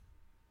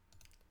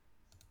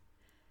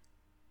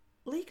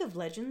League of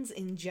Legends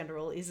in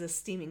general is a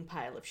steaming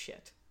pile of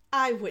shit.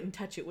 I wouldn't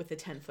touch it with a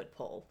 10-foot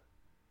pole.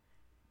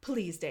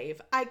 Please, Dave,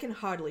 I can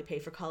hardly pay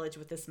for college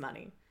with this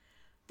money.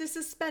 This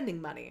is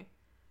spending money.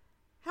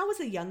 How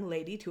is a young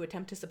lady to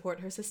attempt to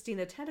support her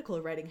Sistina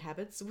tentacle writing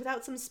habits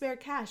without some spare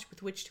cash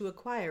with which to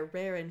acquire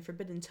rare and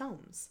forbidden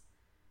tomes?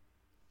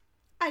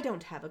 I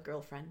don't have a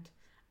girlfriend.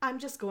 I'm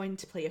just going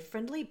to play a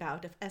friendly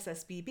bout of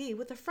SSBB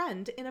with a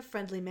friend in a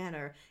friendly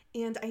manner,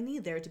 and I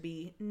need there to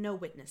be no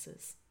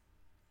witnesses.